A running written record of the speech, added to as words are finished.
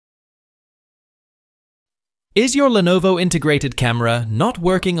Is your Lenovo integrated camera not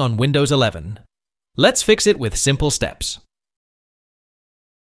working on Windows 11? Let's fix it with simple steps.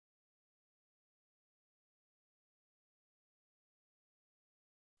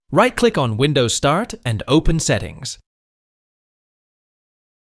 Right-click on Windows Start and open Settings.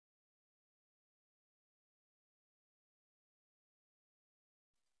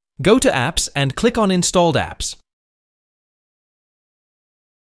 Go to Apps and click on Installed Apps.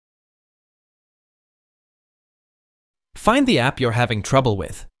 Find the app you're having trouble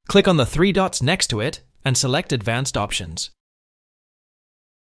with. Click on the three dots next to it and select Advanced Options.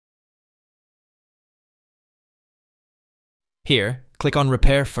 Here, click on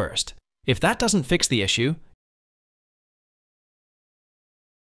Repair first. If that doesn't fix the issue,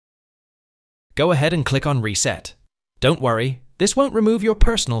 go ahead and click on Reset. Don't worry, this won't remove your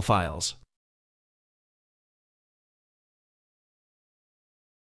personal files.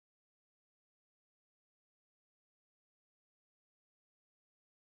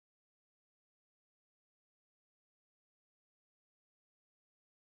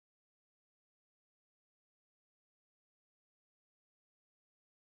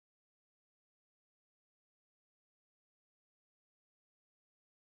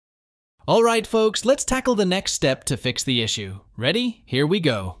 Alright folks, let's tackle the next step to fix the issue. Ready? Here we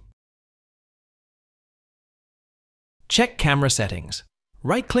go. Check Camera Settings.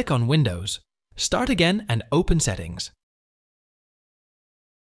 Right-click on Windows. Start again and open Settings.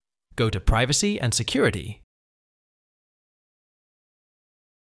 Go to Privacy and Security.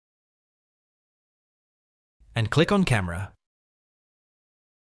 And click on Camera.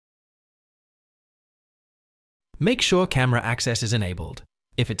 Make sure camera access is enabled.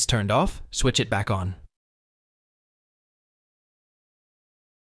 If it's turned off, switch it back on.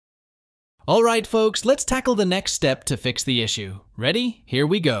 Alright folks, let's tackle the next step to fix the issue. Ready? Here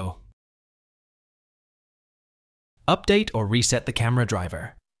we go. Update or reset the camera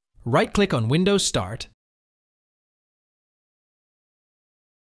driver. Right-click on Windows Start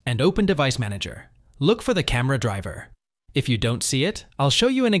and open Device Manager. Look for the camera driver. If you don't see it, I'll show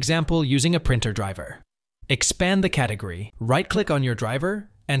you an example using a printer driver. Expand the category. Right-click on your driver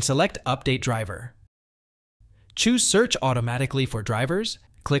and select Update Driver. Choose Search automatically for drivers.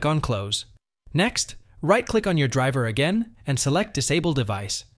 Click on Close. Next, right-click on your driver again and select Disable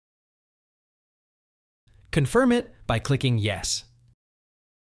Device. Confirm it by clicking Yes.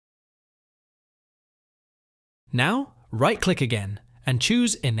 Now, right-click again and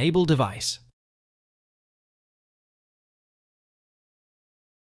choose Enable Device.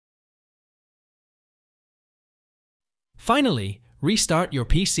 Finally, restart your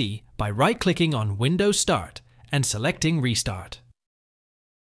PC by right-clicking on Windows Start and selecting Restart.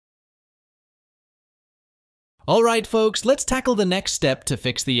 Alright folks, let's tackle the next step to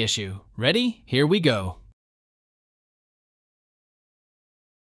fix the issue. Ready? Here we go.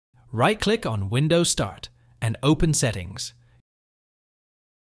 Right-click on Windows Start and open Settings.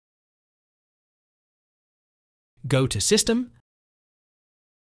 Go to System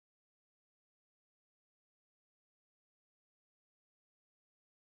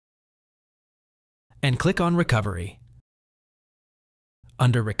and click on Recovery.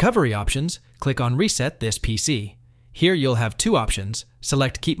 Under Recovery Options, click on Reset this PC. Here you'll have two options.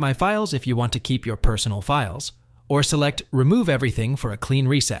 Select Keep My Files if you want to keep your personal files, or select Remove Everything for a clean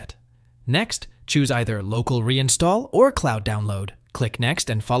reset. Next, choose either Local Reinstall or Cloud Download. Click Next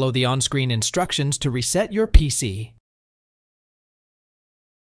and follow the on-screen instructions to reset your PC.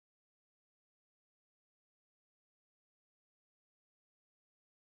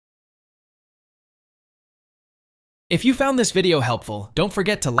 If you found this video helpful, don't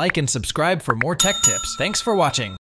forget to like and subscribe for more tech tips. Thanks for watching.